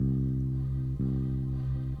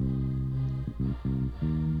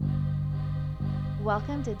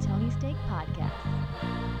Welcome to Tony Steak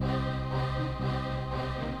Podcast.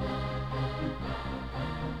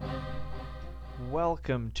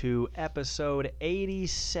 Welcome to episode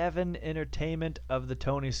 87 entertainment of the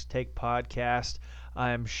Tony Steak Podcast.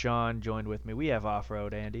 I'm Sean, joined with me. We have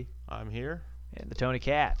Off-Road Andy. I'm here. And the Tony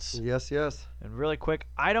Cats. Yes. And really quick,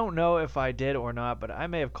 I don't know if I did or not, but I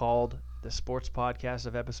may have called the sports podcast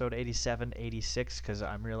of episode 87, 86, because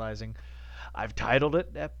I'm realizing I've titled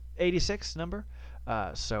it at 86 number.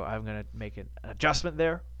 So I'm going to make an adjustment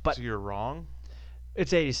there. But So you're wrong?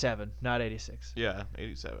 it's 87, not 86. Yeah,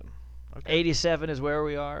 87. Okay. 87 is where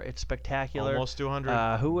we are. It's spectacular. Almost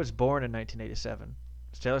 200. Who was born in 1987?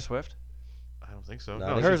 Is Taylor Swift? I don't think so. No, No, I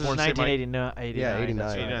think Hers she's was born the same 1989. 89. Yeah, 89.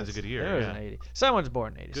 That's right. 89 is a good year. Hers Yeah. was in 80. Someone's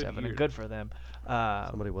born in 87, year. and good for them.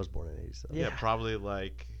 Somebody was born in 87. Yeah, Yeah. probably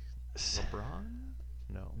like LeBron?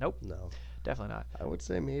 No. Nope, No. definitely not. I would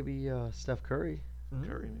say maybe Steph Curry.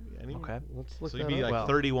 Curry, maybe. Anyone? Okay. Let's look So that you'd be up. like Well-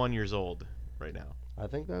 31 years old right now. I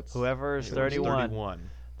think that's Whoever is He's 31, 31.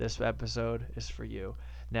 this episode is for you.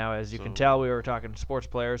 Now, as you can So- tell, we were talking sports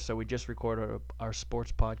players, so we just recorded our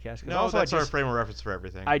sports podcast. 'Cause No, also that's I our just, frame of reference for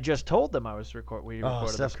everything. I just told them I was we Oh, recorded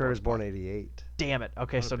Steph the Curry's sports born pod- 88. Damn it.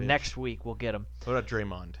 Okay, What a so bitch. next week we'll get him. What about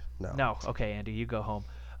Draymond? No. Okay, Andy, you go home.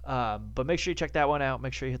 But make sure you check that one out.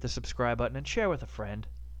 Make sure you hit the subscribe button and share with a friend.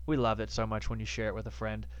 We love it so much when you share it with a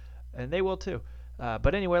friend, and they will too.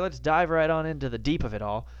 But anyway, let's dive right on into the deep of it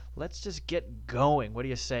all. Let's just get going. What do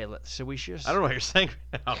you say? So we should. I don't know what you're saying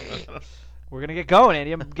right now. We're gonna get going,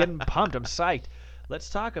 Andy. I'm getting pumped. I'm psyched. Let's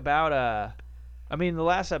talk about. I mean, the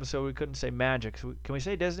last episode we couldn't say magic. So can we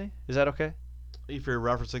say Disney? Is that okay? If you're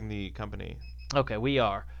referencing the company. Okay, we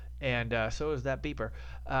are. And so is that beeper.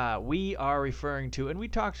 We are referring to, and we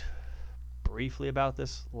talked briefly about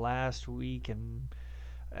this last week and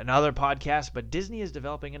another podcast, but Disney is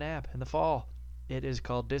developing an app in the fall. It is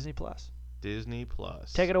called Disney Plus. Disney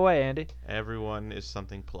Plus. Take it away, Andy. Everyone is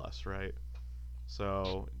something plus, right?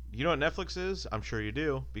 So, you know what Netflix is? I'm sure you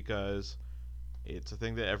do, because it's a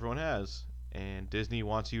thing that everyone has. And Disney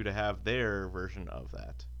wants you to have their version of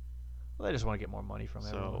that. Well, they just want to get more money from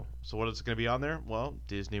everyone. So what is going to be on there? Well,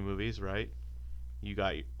 Disney movies, right? You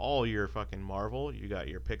got all your fucking Marvel. You got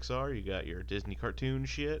your Pixar. You got your Disney cartoon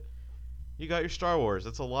shit. You got your Star Wars.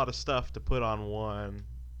 That's a lot of stuff to put on one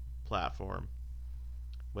platform.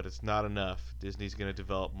 But it's not enough. Disney's going to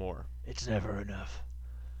develop more. It's never enough.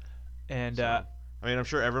 And So, I mean, I'm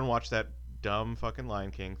sure everyone watched that dumb fucking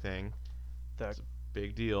Lion King thing. the It's a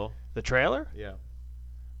big deal. the trailer? Yeah.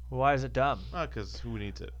 Why is it dumb? Because who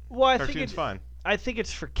needs it? Well, I Cartoon's think it's fine. I think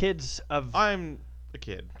it's for kids of. I'm a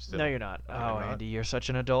kid still. No, you're not. I'm Oh, not. Andy, you're such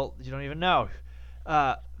an adult. You don't even know.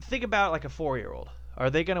 Think about it like a 4-year-old. Are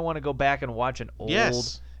they going to want to go back and watch an old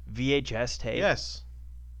Yes. VHS tape? Yes.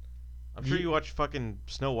 I'm sure Ye- you watched fucking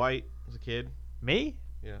Snow White as a kid. Me?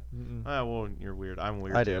 Yeah. Mm-mm. Well, you're weird. I'm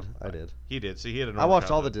weird. I too. did. I did. He did. See, he had a I normal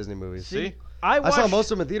watched all the childhood. Disney movies. See? I I saw watched-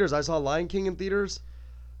 most of them in theaters. I saw Lion King in theaters.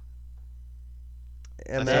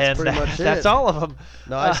 And And that's pretty much it. that's all of them.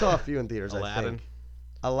 No, I saw a few in theaters, I Aladdin. think.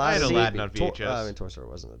 Aladdin. had Aladdin maybe. on VHS. I mean, Toy Story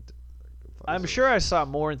wasn't a... I'm sure I saw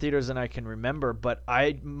more in theaters than I can remember, but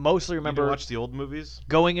I mostly You remember didn't watch the old movies?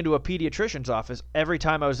 going into a pediatrician's office every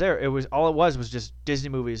time I was there. It was just Disney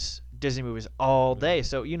movies all day.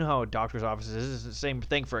 So you know how a doctor's office is. It's the same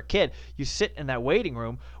thing for a kid. You sit in that waiting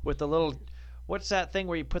room with the little, what's that thing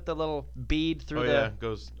where you put the little bead through Oh, the, yeah. It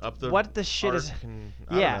goes up the what the shit is? arc and,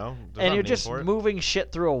 I Yeah, don't know. There's not and a you're name just for it. moving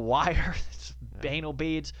shit through a wire. It's anal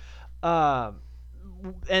beads, and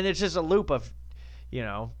it's just a loop of,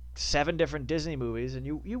 7 different Disney movies, and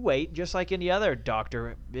you wait just like any other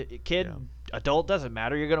doctor, kid, Yeah. adult, doesn't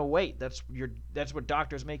matter. You're gonna wait. That's what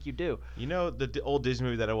doctors make you do. You know, the old Disney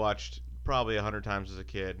movie that I watched probably 100 times as a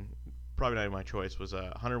kid, probably not even my choice, was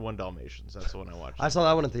 101 Dalmatians. That's the one I watched. I saw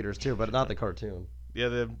that one in theaters, too, but not the cartoon. Yeah,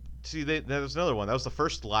 that was another one. That was the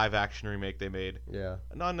first live-action remake they made. Yeah.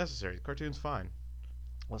 Not necessary. The cartoon's fine.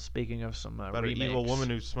 Well, speaking of some About remakes, an evil woman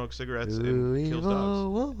who smokes cigarettes Ooh, and kills evil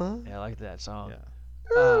dogs. woman. yeah, I like that song. Yeah.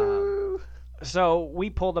 So we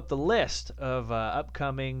pulled up the list of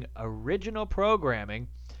upcoming original programming.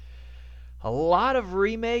 A lot of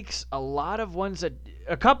remakes, a lot of ones that,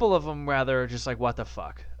 a couple of them rather, are just like what the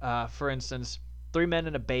fuck. For instance, 3 Men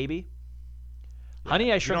and a Baby.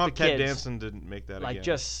 Honey, I You Shrunk don't the have Ted Kids. Danson to make that Like, again.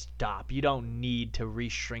 just stop. You don't need to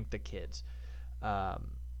reshrink the kids.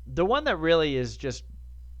 The one that really is just,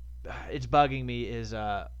 it's bugging me is,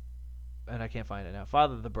 and I can't find it now,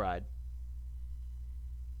 Father of the Bride.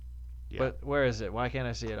 Yeah. But where is it? Why can't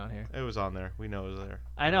I see it on here? It was on there. We know it was there.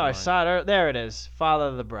 I know, I Online. saw it. There it is. Father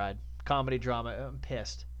of the Bride. Comedy drama. I'm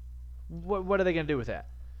pissed. What are they going to do with that?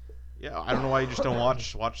 Yeah, I don't know why you just don't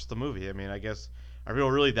watch the movie. I mean, I guess Are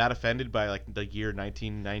people really that offended by like the year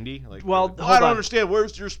 1990? Like, Well, like, I hold don't on. understand.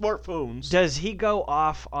 Where's your smartphones? Does he go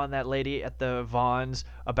off on that lady at the Vons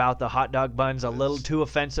about the hot dog buns a little too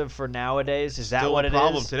offensive for nowadays? Is that Still what a it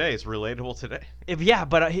problem is? today. It's relatable today. Yeah,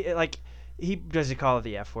 but he does he call it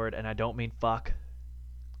the F word, and I don't mean fuck.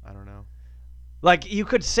 I don't know. Like, you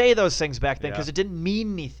could say those things back then because Yeah. it didn't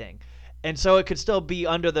mean anything. And so it could still be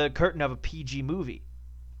under the curtain of a PG movie.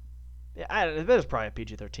 Yeah, it was probably a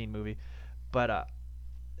PG-13 movie. But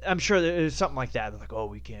I'm sure there's something like that. They're like, oh,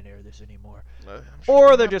 we can't air this anymore. I'm sure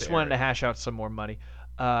Or you they're have just air wanting to it. hash out some more money.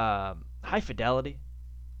 High Fidelity,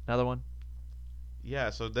 another one. Yeah,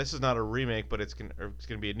 so this is not a remake, but it's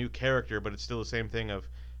gonna be a new character, but it's still the same thing of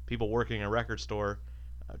people working in a record store.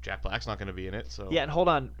 Jack Black's not gonna be in it, so Yeah, and hold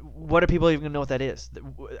on. What are people even going to know what that is?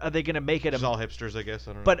 Are they going to make it it's a... all hipsters, I guess.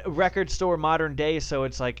 I don't know. But record store modern day, so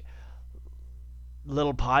it's like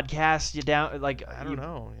little podcast you down... Like, I you don't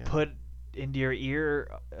know. Yeah. put into your ear,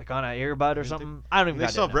 like on an earbud or mean, something. I don't even They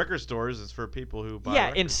goddamn still have know. record stores. It's for people who buy. Yeah,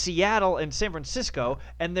 in records. Seattle and San Francisco,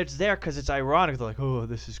 and it's there because it's ironic. They're like, oh,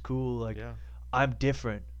 this is cool. Like, Yeah. I'm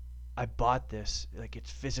different. I bought this. Like, it's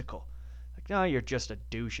physical. Like, no, you're just a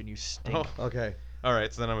douche and you stink. Oh, Okay. all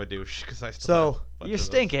right. So then I'm a douche because I still. So, have a bunch You of those.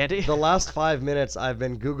 stink, Andy. The last 5 minutes, I've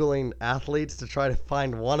been Googling athletes to try to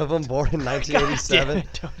find one of them born in God damn 1987. it,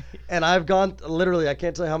 Tony. And I've gone, literally, I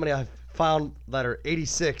can't tell you how many I've found that are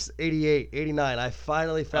 86, 88, 89. I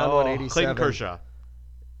finally found one Oh, 87. Clayton Kershaw.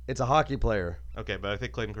 It's a hockey player. Okay, but I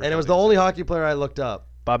think Clayton Kershaw. And it was the only hockey player I looked up.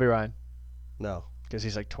 Bobby Ryan, No. because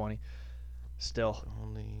he's like 20. Still.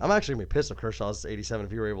 only. I'm actually going to be pissed if Kershaw's 87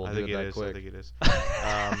 if you were able to I do think it it that is. quick. I think it is.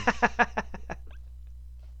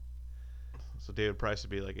 So David Price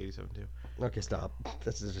would be like 87 too. Okay, stop.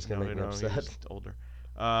 This is just going to make me he upset. was older.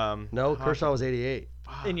 No, hockey- Kershaw was 88.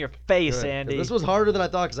 In your face, Good, 'cause Andy. This was harder than I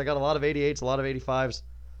thought because I got a lot of 88s, a lot of 85s,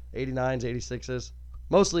 89s, 86s.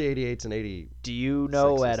 Mostly 88s and 80. Do you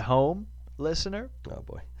know Sixes. at home, listener? Oh,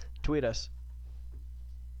 boy. Tweet us.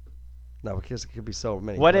 No, because it could be so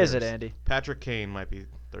many. What is it, players. Andy? Patrick Kane might be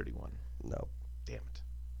 31. No. Damn it.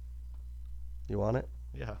 You want it?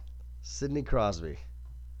 Yeah. Sidney Crosby.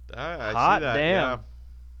 I Hot see that. damn. Yeah.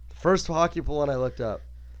 First hockey one I looked up.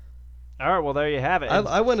 All right, well, there you have it.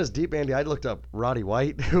 I went as deep, Andy. I looked up Roddy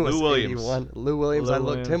White, who was Lou Williams. 81. Lou Williams. Lou I looked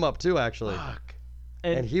Williams. him up too, actually. Fuck.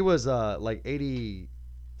 And he was like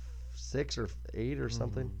 86 or 8 or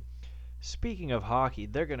something. Speaking of hockey,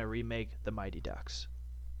 they're going to remake the Mighty Ducks.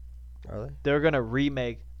 Are they? They're going to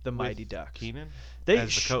remake the With Mighty Ducks. Keenan? They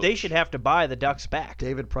as the they coach. should have to buy the Ducks back.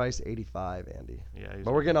 David Price, 85, Andy. Yeah. He's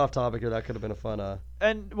But we're getting off topic here. That could have been a fun.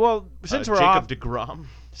 And well, since we're Jacob off DeGrom.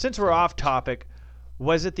 since we're off topic,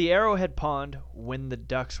 was it the Arrowhead Pond when the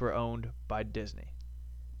Ducks were owned by Disney?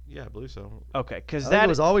 Yeah, I believe so. Okay, because I think that it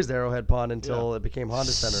was always the Arrowhead Pond until it became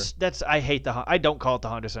Honda Center. That's I hate the I don't call it the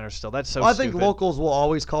Honda Center still. That's so Well, I think stupid. locals will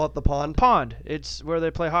always call it the pond Pond. It's where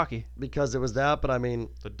they play hockey. because it was that. But I mean,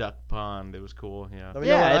 The Duck Pond. It was cool. Yeah. I mean,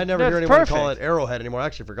 Yeah, no, I never hear that's anyone call it perfect. Arrowhead anymore. I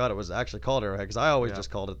actually forgot it was actually called Arrowhead because I always Yeah. just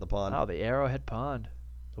called it the pond. Oh, the Arrowhead Pond.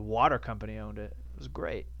 The water company owned it. It was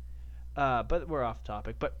great. But we're off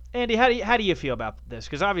topic. But Andy, how do you feel about this?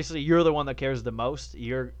 Because obviously you're the one that cares the most.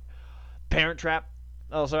 You're Parent Trap.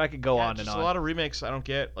 Oh, so I could go Yeah, on and just on. a lot of remakes I don't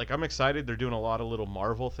get. Like, I'm excited they're doing a lot of little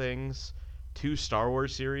Marvel things, 2 Star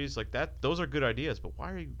Wars series like that. Those are good ideas, but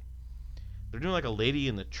why are you? They're doing like a Lady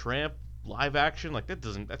and the Tramp live action. Like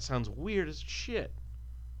that sounds weird as shit.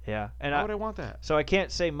 Yeah, and Why would I want that? so I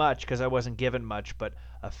can't say much because I wasn't given much. But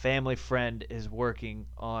a family friend is working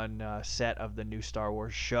on a set of the new Star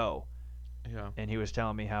Wars show, Yeah. and he was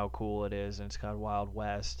telling me how cool it is, and it's called Wild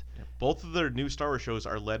West. Both of their new Star Wars shows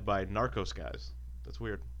are led by Narcos guys. That's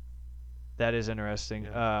weird. That is interesting.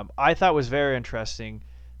 Yeah. I thought was very interesting.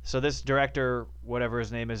 So this director, whatever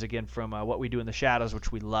his name is again, from What We Do in the Shadows,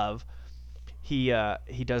 which we love, he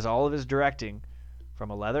does all of his directing from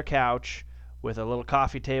a leather couch with a little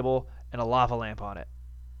coffee table and a lava lamp on it.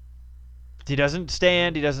 He doesn't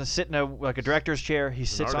stand. He doesn't sit in a director's chair. He an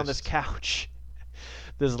sits on this artist. couch,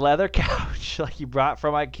 this leather couch like he brought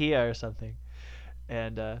from IKEA or something,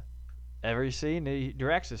 and every scene he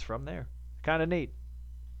directs is from there. Kind of neat.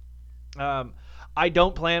 I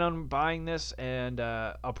don't plan on buying this, and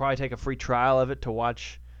I'll probably take a free trial of it to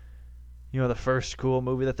watch, the first cool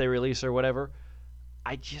movie that they release or whatever.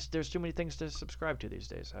 There's too many things to subscribe to these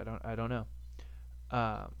days. I don't know.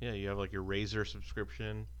 Yeah, you have like your Razor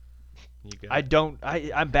subscription. You got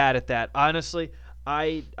I'm bad at that. Honestly,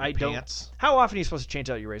 I don't. pants. How often are you supposed to change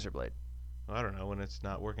out your razor blade? I don't know when it's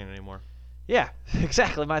not working anymore. Yeah,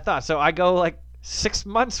 exactly my thought. So I go like 6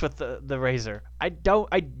 months with the razor. I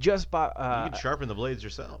just bought. You can sharpen the blades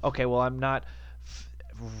yourself. Okay, well I'm not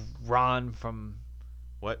Ron from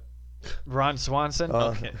What? Ron Swanson.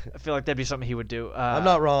 Okay. I feel like that'd be something he would do. I'm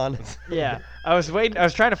not Ron. Yeah, I was waiting. I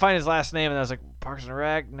was trying to find his last name, and I was like, Parks and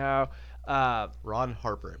Rec. No. Ron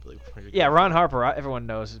Harper, I believe. Yeah, Ron Harper. Everyone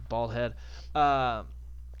knows his bald head.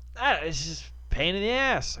 It's just pain in the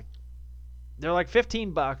ass. Like, they're like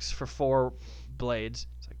 $15 for 4 blades.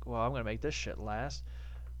 It's like, well, I'm gonna make this shit last.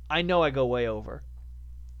 I know I go way over,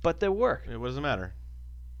 but they work. What does it matter?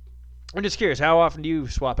 I'm just curious, how often do you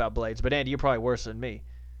swap out blades? But Andy, you're probably worse than me.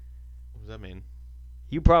 What does that mean?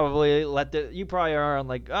 You probably are on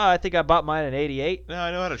like, I think I bought mine in '88. No,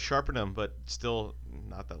 I know how to sharpen them, but still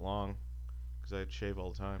not that long, because I shave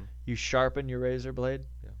all the time. You sharpen your razor blade?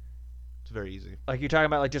 It's very easy. Like you're talking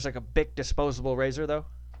about like just like a Bic disposable razor though?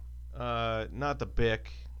 Not the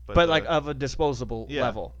Bic, but But like of a disposable yeah,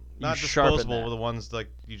 level. not you sharpen disposable. that. The ones like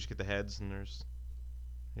you just get the heads and there's,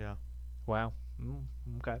 yeah, Wow.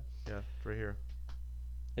 Okay. yeah, it's right here.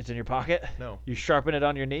 It's in your pocket? No, You sharpen it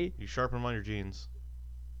on your knee? you sharpen them on your jeans.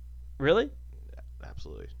 Really?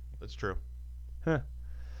 Absolutely, that's true.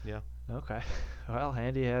 Okay. Well,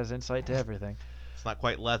 Andy has insight to everything. It's not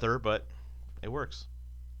quite leather, but it works.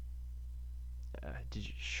 Did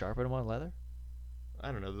you sharpen them on leather?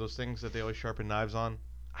 I don't know those things that they always sharpen knives on.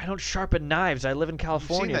 I don't sharpen knives. I live in You've seen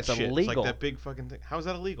California. that It's shit. illegal. It's like that big fucking thing. How is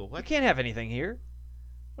that illegal? You What? can't have anything here.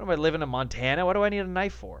 What am I living in Montana? What do I need a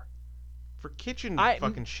knife for? For kitchen I-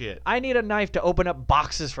 fucking shit. I need a knife to open up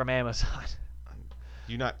boxes from Amazon.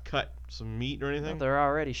 You not cut some meat or anything? They're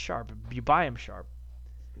already sharp. You buy them sharp.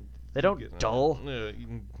 They don't Get- dull. No, you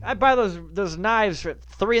can- I buy those knives at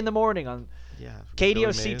 3 in the morning on yeah. from KDOC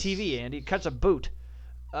Billy Mays. TV, Andy. It cuts a boot.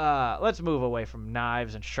 Let's move away from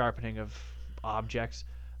knives and sharpening of objects.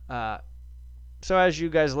 So as you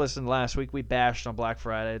guys listened last week, we bashed on Black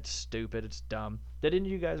Friday. It's stupid. It's dumb. Didn't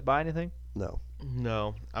you guys buy anything? No.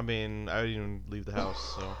 No, I mean I didn't even leave the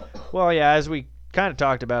house. So Well, yeah, as we kind of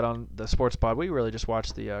talked about on the sports pod, we really just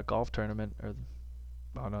watched the golf tournament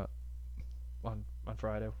on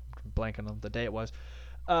Friday. I'm blanking on the day it was.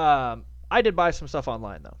 I did buy some stuff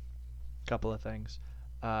online though. A couple of things.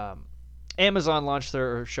 Amazon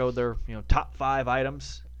showed their top 5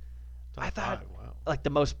 items. I thought- wow. Like the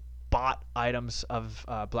most bought items of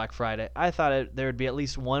Black Friday. I thought there would be at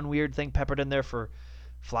least one weird thing peppered in there for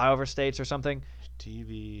flyover states or something.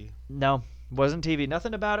 TV. No, wasn't TV.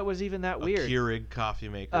 Nothing about it was even that A weird. Keurig coffee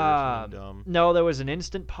maker. Or something dumb. No, there was an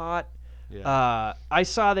Instant Pot. Yeah. I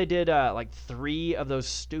saw they did like 3 of those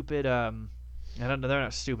stupid. I don't know, they're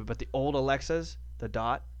not stupid, but the old Alexas, the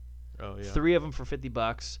Dot. Oh yeah. 3 of them for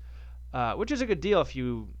 $50, which is a good deal if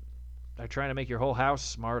you are trying to make your whole house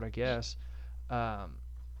smart, I guess.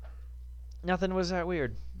 Nothing was that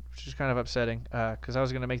weird, which is kind of upsetting because I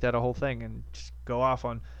was going to make that a whole thing and just go off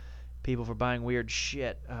on people for buying weird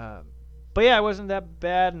shit. But yeah, it wasn't that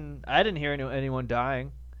bad, and I didn't hear anyone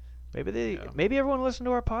dying. Maybe everyone listened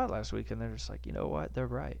to our pod last week and they're just like, you know what, they're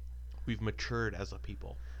right. We've matured as a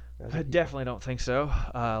people. I definitely don't think so.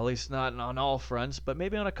 At least not on all fronts, but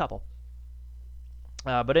maybe on a couple.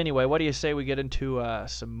 But anyway, what do you say we get into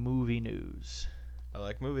some movie news? I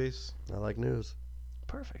like movies. I like news.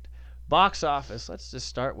 Perfect. Box office. Let's just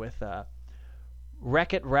start with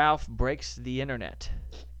Wreck-It Ralph Breaks the Internet.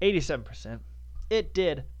 87%. It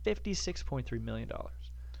did $56.3 million.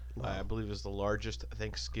 I believe it's the largest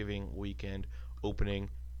Thanksgiving weekend opening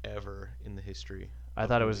ever in the history. I of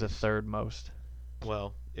thought it was the movies. 3rd most.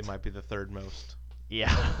 Well, it might be the 3rd most.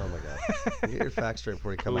 Yeah. Oh my god. Get your facts straight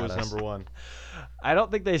before you come Who at was us. number 1? I don't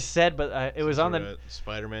think they said, but it was on the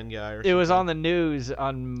Spider-Man guy or it was on something? the news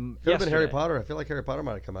on Could have been Harry yesterday. Potter. I feel like Harry Potter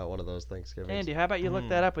might have come out one of those Thanksgivings. Andy, how about you look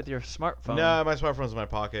that up with your smartphone? No, my smartphone's in my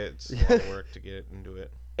pocket. It's a lot of work to get into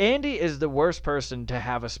it. Andy is the worst person to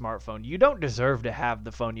have a smartphone. You don't deserve to have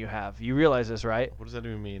the phone you have. You realize this, right? What does that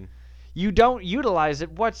even mean? You don't utilize it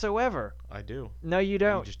whatsoever. I do. No, you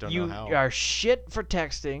don't. just don't know how. You are shit for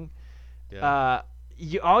texting. Yeah.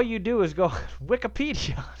 All you do is go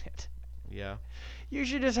Wikipedia on it. Yeah. You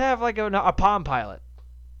should just have like a Palm Pilot.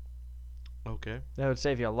 Okay. That would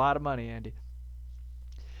save you a lot of money, Andy.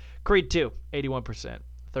 Creed 2, 81%,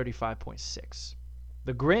 35.6.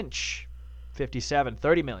 The Grinch, 57,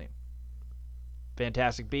 30 million.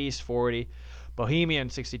 Fantastic Beasts, 40. Bohemian,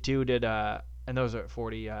 62, did, and those are at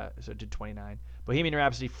 40, so it did 29. Bohemian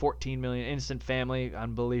Rhapsody, 14 million. Instant Family,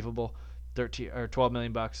 unbelievable, 12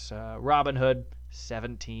 million bucks. Robin Hood,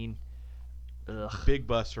 17. Ugh. Big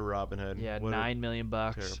bust for Robin Hood. Yeah, What a 9 million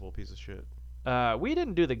bucks. terrible piece of shit. We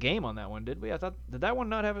didn't do the game on that one, did we? I thought did that one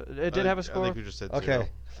not have it did have a score? I think we just said Okay, zero.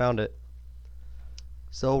 found it.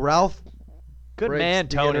 So Ralph Good Breaks man,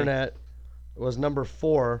 the Tony. Internet was number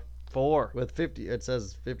 4 4. with 50. It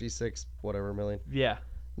says 56 whatever million. Yeah.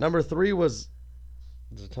 Number 3 was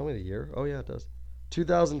Does it tell me the year? Oh, yeah, it does.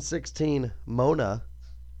 2016, Mona.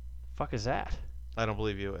 Fuck is that? I don't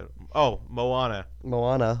believe you. Oh, Moana.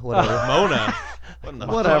 Moana, whatever. Mona. What in the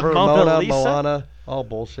Whatever, Mona Mona, Lisa? Moana, all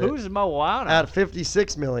bullshit. Who's Moana? At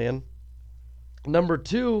 56 million. Number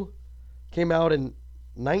 2 came out in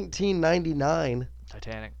 1999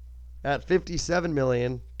 Titanic. at 57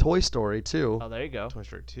 million. Toy Story 2. Oh, there you go. Toy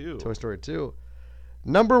Story 2. Toy Story 2.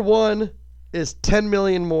 Number 1 is 10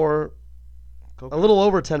 million more, Coco. a little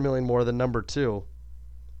over 10 million more than number 2.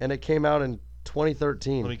 And it came out in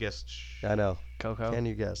 2013. Let me guess. I know. Coco. Can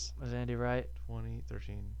you guess? Was Andy right?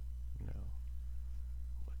 2013. No.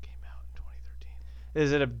 What came out in 2013?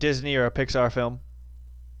 Is it a Disney or a Pixar film?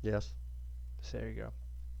 Yes. So there you go.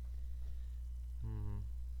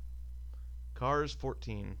 Cars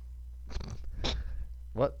 14.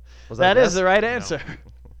 What? Was That is guess? the right No. answer.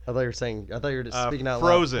 I thought you were saying. I thought you were just speaking out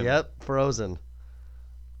Frozen. loud. Yep, Frozen.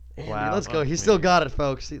 Andy, Wow. let's go. Fuck He me. still got it,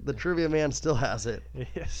 folks. The trivia man still has it.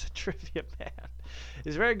 Yes, a trivia man.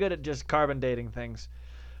 He's very good at just carbon dating things.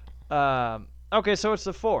 Okay, so it's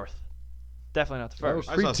the 4th. Definitely not the Oh, first.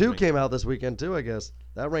 I saw Creed 2 something. came out this weekend too, I guess.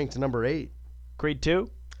 That ranked number 8. Creed 2?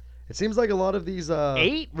 It seems like a lot of these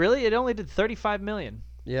 8? Really? It only did 35 million.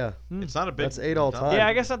 Yeah. It's not a big. That's 8 all not- time. Yeah,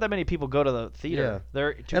 I guess not that many people go to the theater. Yeah.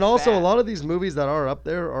 They're too And also fat. a lot of these movies that are up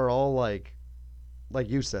there are all like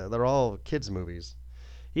you said, they're all kids movies.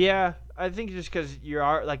 Yeah, I think just because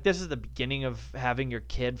this is the beginning of having your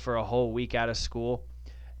kid for a whole week out of school,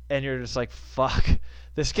 and you're just like, fuck,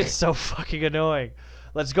 this kid's so fucking annoying.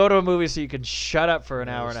 Let's go to a movie so you can shut up for an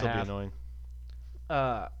Yeah, hour it'll and a still be half.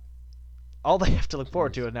 annoying. All they have to look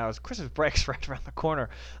forward to now is Christmas break's right around the corner.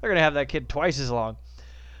 They're gonna have that kid twice as long.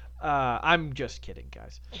 I'm just kidding,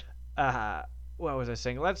 guys. What was I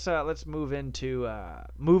saying? Let's move into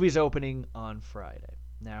movies opening on Friday.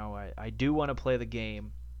 Now I do want to play the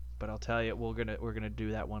game, but I'll tell you we're gonna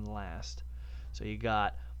do that one last. So you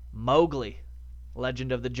got Mowgli,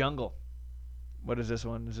 Legend of the Jungle. What is this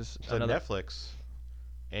one? Is this It's another on Netflix.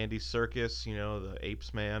 Andy Serkis, the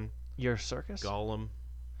Apes Man, Your Circus? Gollum,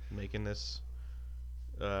 making this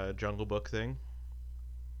Jungle Book thing.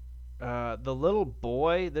 The little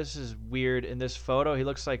boy. This is weird. In this photo, he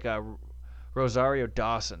looks like Rosario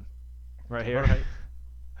Dawson, right here. Alright.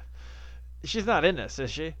 She's not in this, is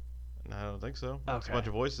she? No, I don't think so. It's Okay. a bunch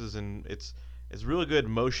of voices, and it's really good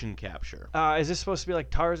motion capture. Is this supposed to be like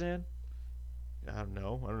Tarzan I don't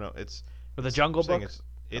know. It's or the Jungle I'm saying Book?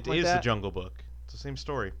 It Something like is that? the Jungle Book. It's the same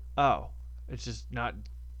story. Oh, it's just not.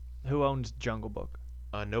 Who owns Jungle Book?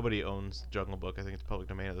 Nobody owns Jungle Book. I think it's public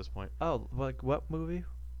domain at this point. Oh, like what movie?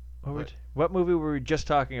 What? What movie were we just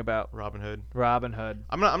talking about? Robin Hood. Robin Hood.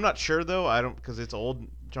 I'm not sure though. I don't because it's old.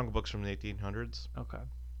 Jungle Book's from the 1800s. Okay.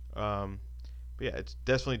 But yeah, it's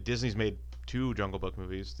definitely Disney's made 2 Jungle Book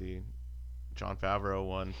movies. The Jon Favreau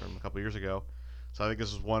one from a couple years ago. So I think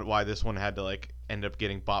this is why this one had to end up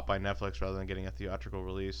getting bought by Netflix rather than getting a theatrical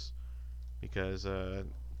release, because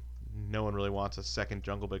no one really wants a second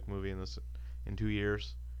Jungle Book movie in 2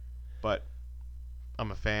 years. But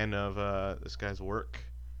I'm a fan of this guy's work.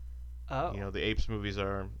 Oh. The Apes movies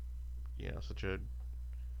are, such a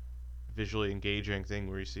visually engaging thing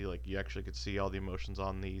where you see you actually could see all the emotions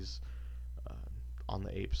on these, on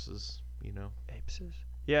the apes, Apes.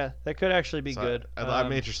 Yeah, that could actually be So good.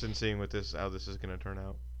 I'm interested in seeing how this is going to turn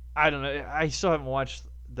out. I don't know. I still haven't watched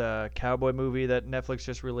the cowboy movie that Netflix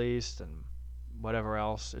just released and whatever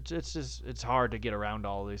else. It's hard to get around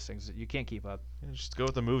all these things. You can't keep up. Yeah, just go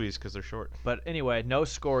with the movies because they're short. But anyway, no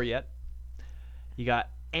score yet. You got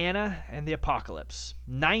Anna and the Apocalypse.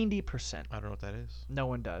 90%. I don't know what that is. No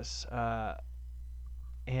one does.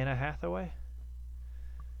 Anna Hathaway?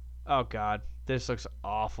 Oh God, this looks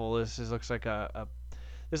awful. This looks like a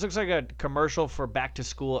commercial for back to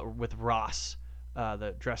school with Ross,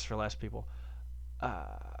 the Dress for Less people.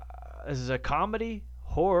 This is a comedy,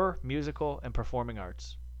 horror, musical, and performing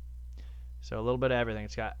arts. So a little bit of everything.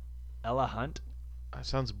 It's got Ella Hunt, That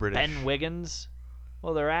sounds British. Ben Wiggins.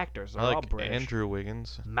 Well, they're actors. They're I all like British. Andrew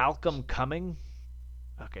Wiggins. Malcolm Cumming.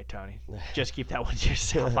 Okay, Tony, just keep that one to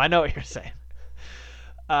yourself. I know what you're saying.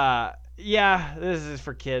 Yeah, this is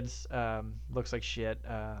for kids. Looks like shit.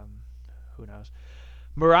 Who knows?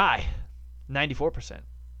 Mirai, 94%.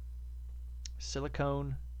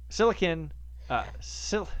 Silicon. Say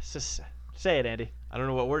it, Andy. I don't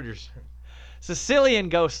know what word you're saying. Sicilian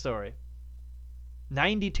Ghost Story,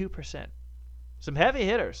 92%. Some heavy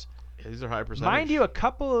hitters. Yeah, these are high percentage. Mind you, a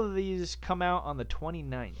couple of these come out on the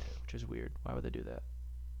 29th, which is weird. Why would they do that?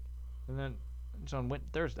 And then it's on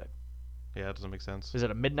Thursday. Yeah, that doesn't make sense. Is it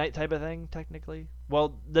a midnight type of thing, technically?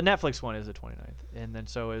 Well, the Netflix one is the 29th, and then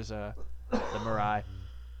so is the Mirai.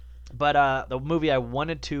 But the movie I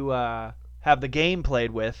wanted to have the game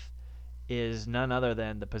played with is none other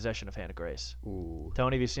than The Possession of Hannah Grace. Ooh.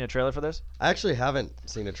 Tony, have you seen a trailer for this? I actually haven't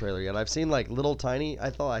seen a trailer yet. I've seen like little tiny. I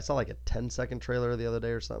thought I saw like a 10-second trailer the other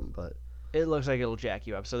day or something, but It looks like it'll jack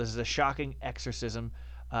you up. So this is a shocking exorcism,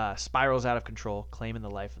 spirals out of control, claiming the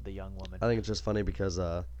life of the young woman. I think it's just funny because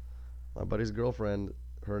my buddy's girlfriend,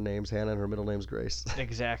 her name's Hannah and her middle name's Grace.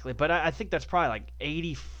 Exactly. But I think that's probably like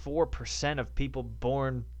 84% of people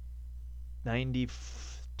born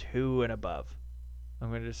 92 and above. I'm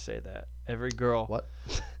going to just say that. Every girl. What?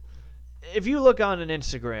 If you look on an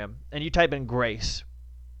Instagram and you type in Grace,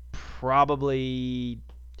 probably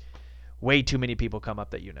way too many people come up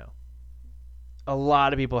that you know. A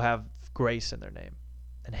lot of people have Grace in their name.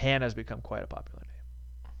 And Hannah's become quite a popular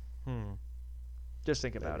name. Just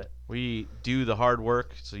think about it. We do the hard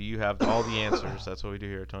work, so you have all the answers. That's what we do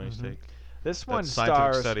here at Tony's Take. This one That's scientific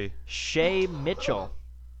stars study. Shay Mitchell,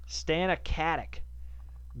 Stana Katic,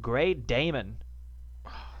 Gray Damon, I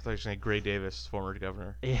thought you were saying Gray Davis, former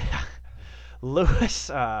governor. yeah, Lewis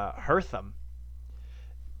Hertham.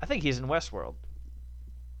 I think he's in Westworld.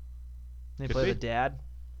 They Could play be. the dad.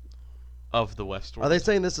 Of the West. Are they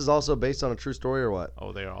saying this is also based on a true story or what?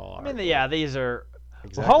 Oh, they all are. I mean, yeah, these are.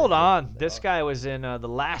 Exactly. Well, hold on. This guy was in The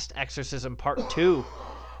Last Exorcism Part 2.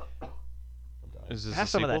 Is this Have a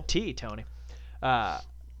some sequel? of that tea, Tony.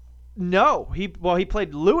 No, he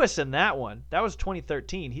played Lewis in that one. That was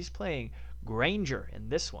 2013. He's playing Granger in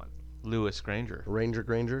this one. Lewis Granger. Ranger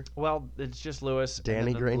Granger? Well, it's just Lewis. Danny and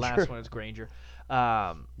then the Granger? last one is Granger.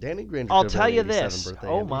 Danny Granger. I'll could've tell been you an 87 this. birthday,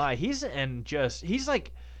 Oh Andy. my, he's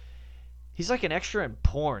like an extra in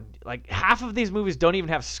porn. Like half of these movies don't even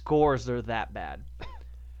have scores. They're that bad.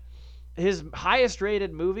 His highest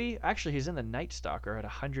rated movie, actually, he's in The Night Stalker at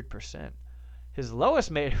 100%. His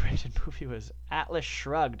lowest rated movie was Atlas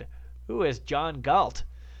Shrugged. Who is John Galt?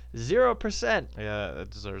 0%. Yeah, it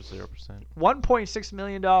deserves 0%. $1.6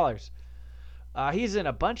 million. He's in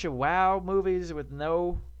a bunch of WoW movies with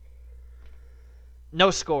no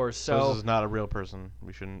scores. So So this is not a real person.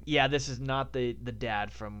 We shouldn't. yeah, this is not the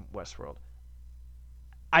dad from Westworld.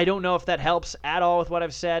 I don't know if that helps at all with what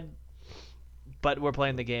I've said, but we're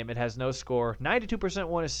playing the game. It has no score. 92%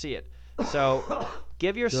 want to see it. So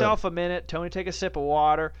give yourself a minute. Tony, take a sip of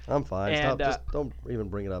water. I'm fine. And, Stop. Just don't even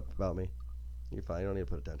bring it up about me. You're fine. You don't need to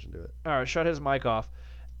put attention to it. All right, shut his mic off,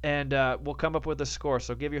 and we'll come up with a score.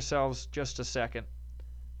 So give yourselves just a second.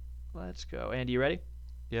 Let's go. Andy, you ready?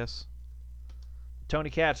 Yes. Tony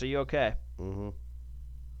Katz, are you okay? Mm-hmm.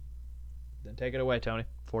 Then take it away, Tony.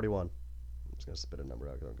 41. I'm just going to spit a number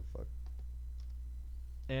out. 'Cause I don't give a fuck.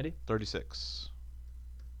 Andy? 36.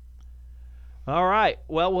 All right.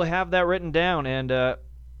 Well, we'll have that written down, and I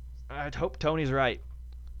hope Tony's right.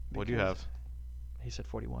 What do you have? He said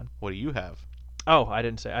 41. What do you have? Oh, I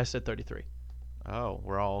didn't say. I said 33. Oh,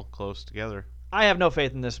 we're all close together. I have no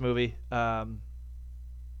faith in this movie. End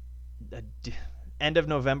of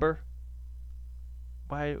November.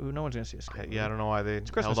 Why? No one's gonna see a scary movie. Yeah, I don't know why they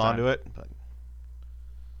Christmas held on time. to it, but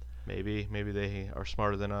maybe they are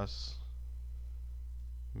smarter than us.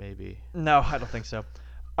 Maybe. No, I don't think so.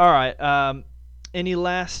 All right. Any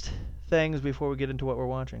last things before we get into what we're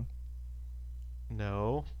watching?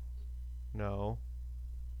 No.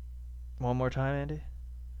 One more time, Andy.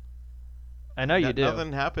 I know you do.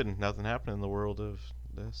 Nothing happened. Nothing happened in the world of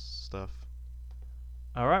this stuff.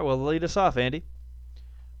 All right. Well, lead us off, Andy.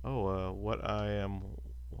 Oh, what I am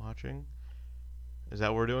watching? Is that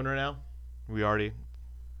what we're doing right now? We already.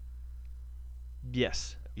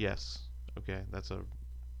 Yes. Yes. Okay, that's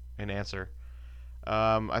an answer.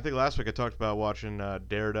 I think last week I talked about watching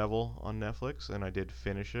Daredevil on Netflix, and I did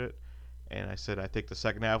finish it. And I said I think the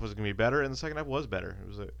second half was gonna be better, and the second half was better. It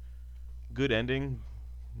was a good ending,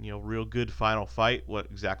 real good final fight.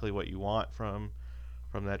 Exactly what you want from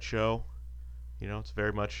that show. It's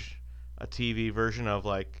very much a TV version of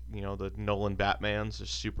the Nolan Batman's,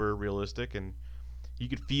 just super realistic, and you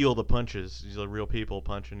could feel the punches. These are real people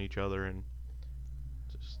punching each other, and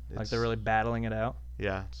Like they're really battling it out.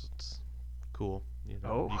 yeah, it's cool.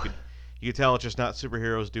 Oh. You could tell it's just not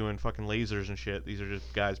superheroes doing fucking lasers and shit. These are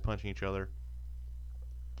just guys punching each other.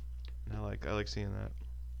 And I like seeing that.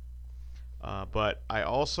 But I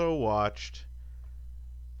also watched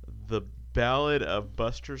The Ballad of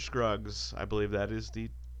Buster Scruggs. I believe that is the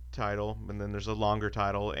title, and then there's a longer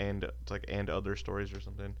title, and it's like and other stories or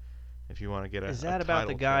something. If you want to get Is that about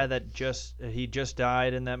the title guy track. that he just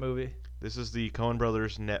died in that movie? This is the Coen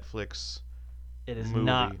Brothers Netflix. It is Movie.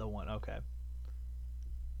 not the one. Okay.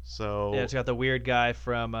 So Yeah, it's got the weird guy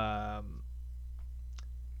from.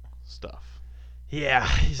 stuff. Yeah,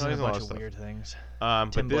 he's Oh, in he's a in a lot bunch of of stuff. weird things.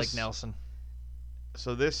 But Tim Blake this, Nelson.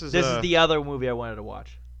 So this is This is the other movie I wanted to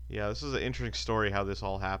watch. Yeah, this is an interesting story how this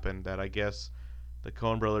all happened. That I guess the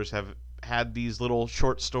Coen brothers have had these little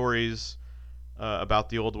short stories about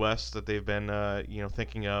the Old West that they've been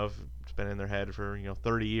thinking of. It's been in their head for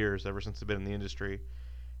 30 years, ever since they've been in the industry,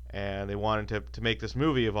 and they wanted to make this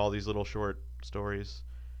movie of all these little short stories.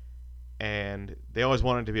 And they always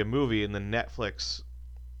wanted it to be a movie, and then Netflix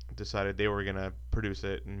decided they were gonna produce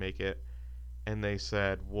it and make it. And they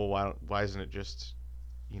said, well, why isn't it just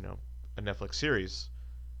a Netflix series?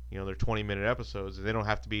 They're 20-minute episodes. They don't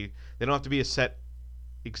have to be a set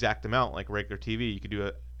exact amount like regular TV. You could do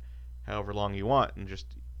it however long you want in just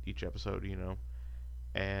each episode,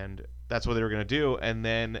 And that's what they were going to do. And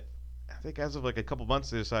then I think as of like a couple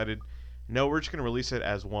months, they decided, no, we're just going to release it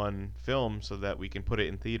as one film so that we can put it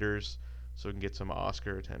in theaters so we can get some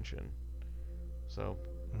Oscar attention. So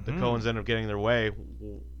the Coens end up getting their way,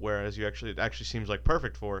 whereas it actually seems like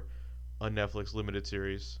perfect for a Netflix limited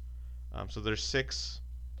series. So there's six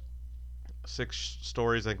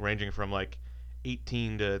stories, like ranging from like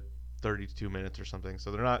 18 to 32 minutes or something.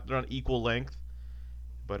 So they're not equal length,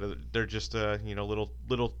 but they're just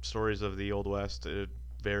little stories of the Old West at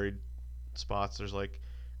varied spots. There's like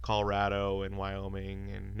Colorado and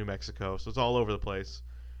Wyoming and New Mexico, so it's all over the place.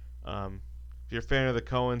 If you're a fan of the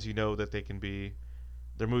Coens, you know that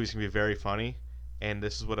their movies can be very funny, and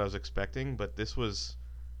this is what I was expecting. But it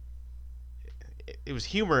was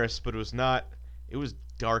humorous, but it was not. It was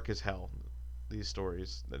dark as hell. These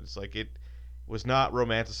stories, that it's like it was not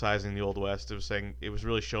romanticizing the Old West. It was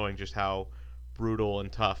really showing just how brutal and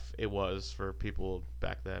tough it was for people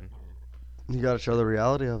back then. You got to show the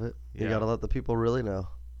reality of it. You Yeah. got to let the people really know.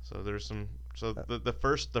 So there's some. So the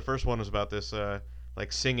first one was about this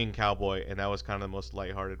like singing cowboy, and that was kind of the most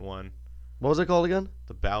lighthearted one. What was it called again?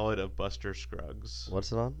 The Ballad of Buster Scruggs.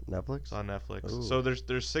 What's it on? Netflix? It's on Netflix. Ooh. So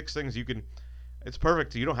there's 6 things you can. It's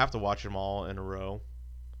perfect. You don't have to watch them all in a row.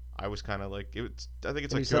 I was kind of like I think it's And like you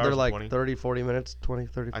 2 said hours they're and like 20. 30, 40 minutes, 20,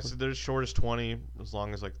 30. I said they're as short as 20, as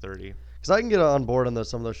long as like 30. Because I can get on board on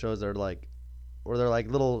some of those shows that are like, where they're like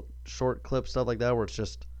little short clip stuff like that, where it's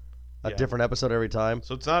just a Yeah. different episode every time.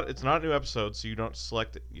 So it's not new episodes, so you don't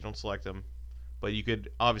select them, but you could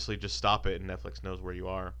obviously just stop it, and Netflix knows where you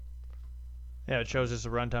are. Yeah, it shows us a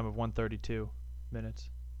runtime of 132 minutes.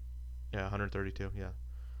 Yeah, 132. Yeah,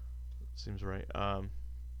 seems right.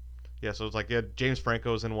 Yeah, so it's like James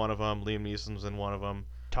Franco's in one of them, Liam Neeson's in one of them.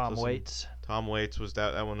 Tom So Waits, Tom Waits was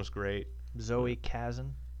that one was great. Zoe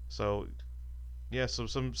Kazan. So yeah, so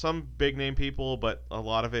some big name people, but a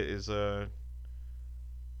lot of it is there's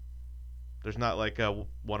not like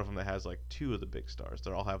one of them that has like 2 of the big stars.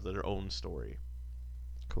 They all have their own story.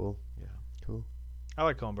 Cool. Yeah. Cool. I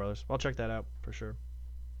like Coen Brothers. I'll check that out for sure.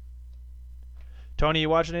 Tony, you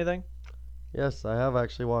watch anything? Yes, I have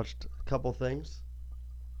actually watched a couple things.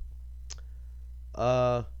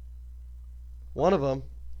 One of them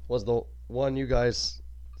was the one you guys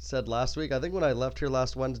said last week. I think when I left here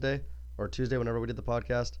last Wednesday or Tuesday, whenever we did the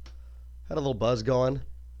podcast, had a little buzz going.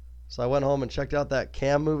 So I went home and checked out that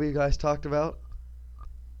Cam movie you guys talked about,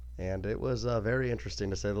 and it was very interesting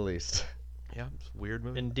to say the least. Yeah, it's a weird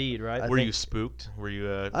movie. Indeed, right? I Were think- you spooked? Were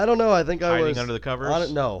you I don't know. I think I hiding was under the covers? on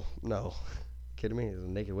it. No. Kidding me?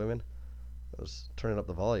 Naked women. I was turning up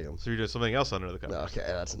the volume. So you're doing something else under the covers? Okay,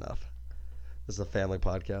 that's enough. This is a family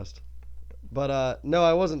podcast. But no,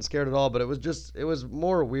 I wasn't scared at all, but it was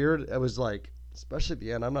more weird. It was like, especially at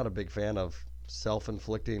the end, I'm not a big fan of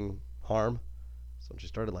self-inflicting harm. So when she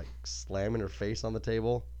started like slamming her face on the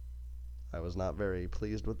table, I was not very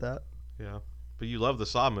pleased with that. Yeah. But you love the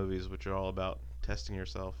Saw movies, which are all about testing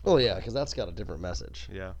yourself. Oh yeah, because that's got a different message.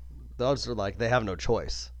 Yeah. Those are like, they have no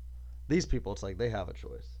choice. These people, it's like they have a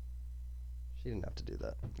choice. She didn't have to do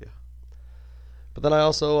that. Yeah. But then I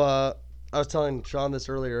also, I was telling Sean this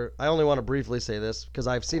earlier. I only want to briefly say this because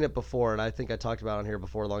I've seen it before, and I think I talked about it on here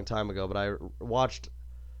before a long time ago. But I rewatched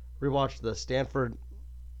the Stanford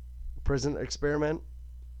Prison Experiment,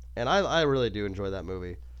 and I really do enjoy that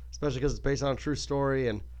movie, especially because it's based on a true story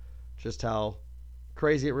and just how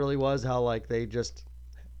crazy it really was. How like they just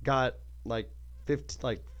got like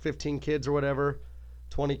 15 kids or whatever,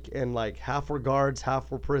 20, and like half were guards,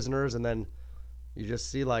 half were prisoners, and then you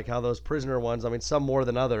just see like how those prisoner ones, I mean, some more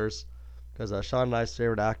than others, because Sean and I's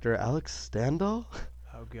favorite actor, Alex Standall,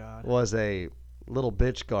 Oh God. was a little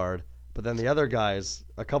bitch guard. But then the other guys,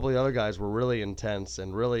 a couple of the other guys were really intense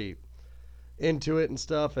and really into it and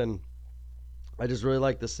stuff. And I just really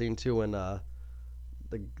like the scene too when the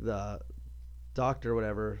doctor,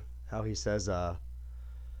 whatever, how he says,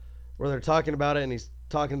 where they're talking about it and he's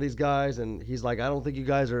talking to these guys and he's like, I don't think you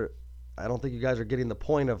guys are getting the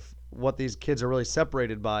point of what these kids are really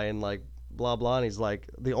separated by, and like blah blah, and he's like,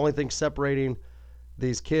 the only thing separating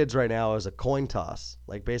these kids right now is a coin toss.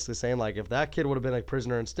 Like basically saying like if that kid would have been a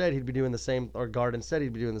prisoner instead, he'd be doing the same, or guard instead,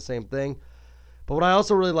 he'd be doing the same thing. But what I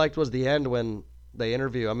also really liked was the end when they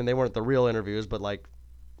interview. I mean, they weren't the real interviews, but like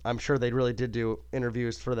I'm sure they really did do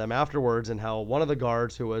interviews for them afterwards, and how one of the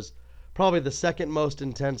guards, who was probably the second most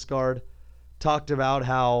intense guard, talked about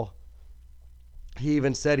how he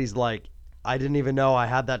even said he's like, I didn't even know I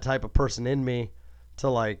had that type of person in me to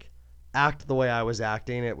like act the way I was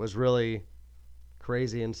acting. It was really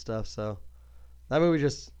crazy and stuff. So that movie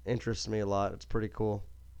just interests me a lot. It's pretty cool,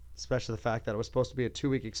 especially the fact that it was supposed to be a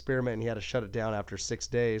 2-week experiment and he had to shut it down after 6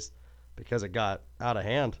 days because it got out of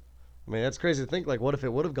hand. I mean, that's crazy to think. Like, what if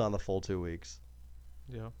it would have gone the full 2 weeks?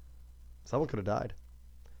 Yeah. Someone could have died.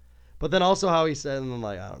 But then also how he said, and then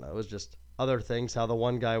like, I don't know, it was just other things. How the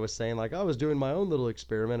one guy was saying like, I was doing my own little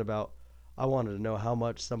experiment about, I wanted to know how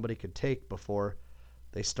much somebody could take before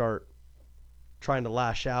they start trying to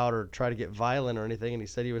lash out or try to get violent or anything. And he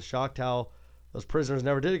said he was shocked how those prisoners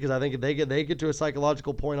never did it, because I think they get to a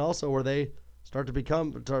psychological point also where they start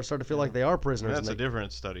to feel like they are prisoners. That's a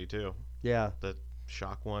different study too. Yeah. The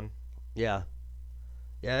shock one. Yeah.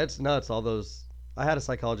 Yeah, it's nuts. All those. I had a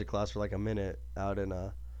psychology class for like a minute out in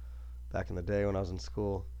back in the day when I was in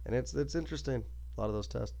school, and it's interesting. A lot of those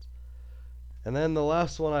tests. And then the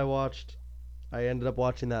last one I watched, I ended up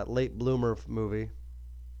watching that Late Bloomer movie,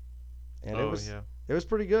 and it was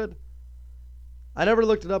pretty good. I never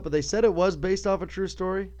looked it up, but they said it was based off a true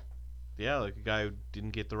story. Yeah, like a guy who didn't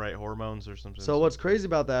get the right hormones or something. So what's crazy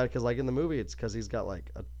about that, because like in the movie, it's because he's got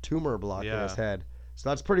like a tumor block in his head. So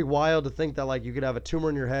that's pretty wild to think that like you could have a tumor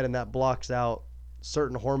in your head and that blocks out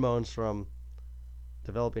certain hormones from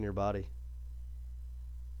developing your body.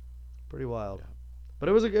 Pretty wild. Yeah. But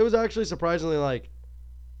it was actually surprisingly like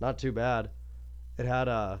not too bad. It had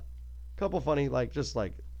a couple funny like just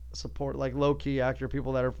like support like low key actor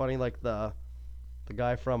people that are funny, like the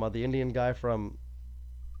guy from the Indian guy from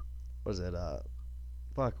what is it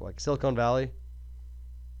like Silicon Valley.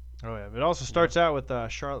 Oh yeah, it also starts out with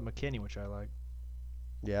Charlotte McKinney, which I like.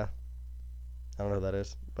 Yeah, I don't know who that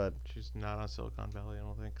is, but she's not on Silicon Valley. I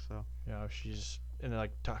don't think so. Yeah, she's in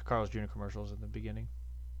like Carl's Jr. commercials in the beginning.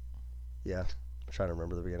 Yeah, I'm trying to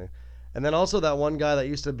remember the beginning. And then also that one guy that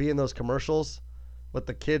used to be in those commercials with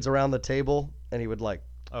the kids around the table, and he would like.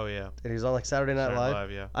 Oh yeah. And he's on like Saturday Night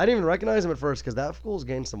Live. Yeah. I didn't even recognize him at first because that fool's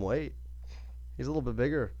gained some weight. He's a little bit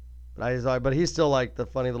bigger, but he's still like the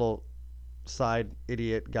funny little side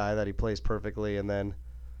idiot guy that he plays perfectly. And then,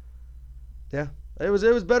 yeah, it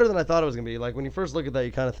was better than I thought it was gonna be. Like when you first look at that,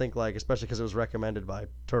 you kind of think like, especially because it was recommended by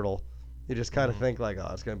Turtle, you just kind of think like,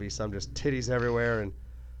 oh, it's gonna be some just titties everywhere and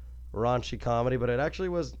raunchy comedy. But it actually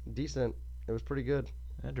was decent. It was pretty good.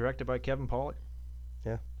 And directed by Kevin Pollak.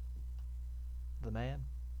 Yeah. The man.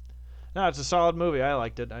 No, it's a solid movie. I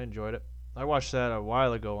liked it. I enjoyed it. I watched that a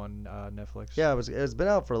while ago on Netflix. Yeah, it's been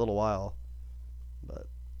out for a little while, but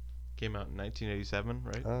came out in 1987,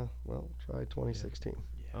 right? Well, try 2016.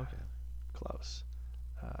 Yeah. Okay. Close.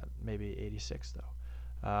 Maybe 86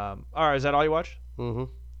 though. All right, is that all you watched?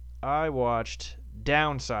 Mm-hmm. I watched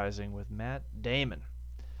Downsizing with Matt Damon.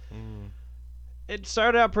 It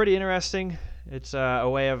started out pretty interesting. It's a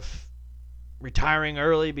way of retiring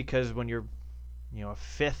early, because when you're a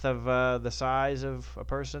fifth of the size of a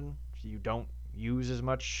person, you don't use as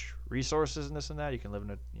much resources and this and that. You can live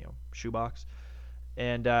in a shoebox,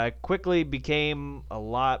 and quickly became a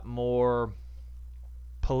lot more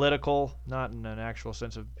political, not in an actual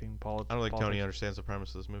sense of being political. I don't think Tony understands the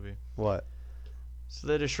premise of this movie. What? So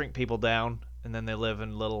they just shrink people down, and then they live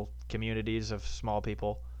in little communities of small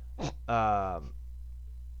people.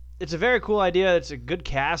 It's a very cool idea. It's a good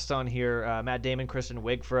cast on here. Matt Damon, Kristen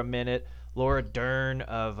Wiig for a minute, Laura Dern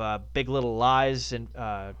of Big Little Lies and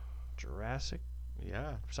Jurassic,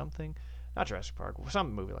 something, not Jurassic Park,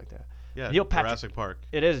 some movie like that. Yeah, Jurassic Park.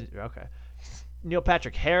 It is okay. Neil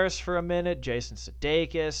Patrick Harris for a minute, Jason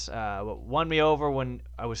Sudeikis. What won me over when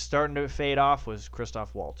I was starting to fade off was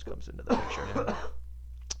Christoph Waltz comes into the picture.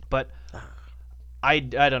 But I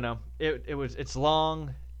don't know. It's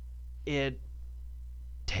long. It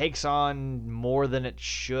takes on more than it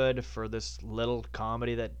should for this little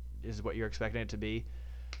comedy that is what you're expecting it to be.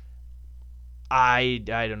 I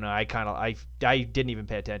don't know. I didn't even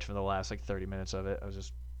pay attention for the last like 30 minutes of it. I was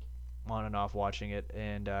just on and off watching it,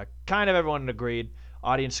 and kind of everyone agreed.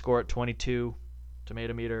 Audience score at 22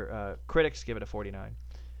 tomato meter. Critics give it a 49.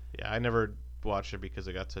 Yeah, I never watched it because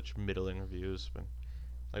it got such middling reviews. But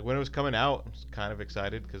like when it was coming out, I was kind of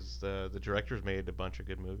excited because the directors made a bunch of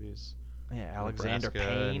good movies. Yeah, Alexander Nebraska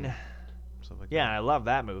Payne. Stuff like Yeah, that. I love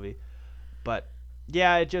that movie. But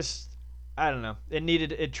yeah, it just I don't know.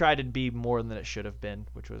 It tried to be more than it should have been,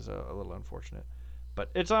 which was a little unfortunate. But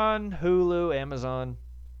it's on Hulu, Amazon.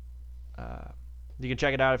 You can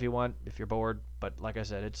check it out if you want, if you're bored. But like I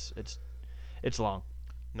said, it's long.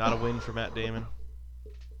 Not a win for Matt Damon.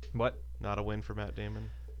 What? Not a win for Matt Damon.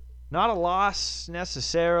 Not a loss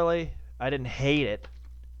necessarily. I didn't hate it,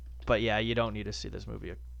 but yeah, you don't need to see this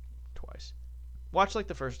movie twice. Watch like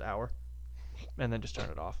the first hour, and then just turn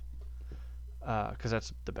it off, because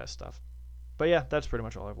that's the best stuff. But yeah, that's pretty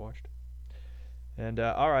much all I've watched. And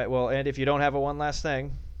all right, well, and if you don't have a one last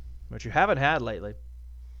thing, which you haven't had lately,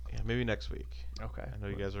 Yeah, maybe next week. okay, I know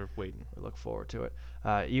you guys are waiting. we look forward to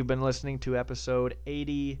it. You've been listening to episode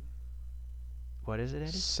 80. What is it,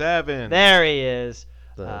 Andy? 7. There he is.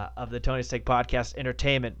 The- Of the Tony's Take Podcast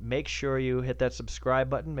Entertainment. Make sure you hit that subscribe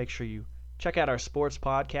button. Make sure you check out our sports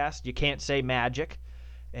podcast. You Can't Say Magic.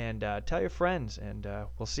 And tell your friends. And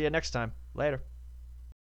we'll see you next time. Later.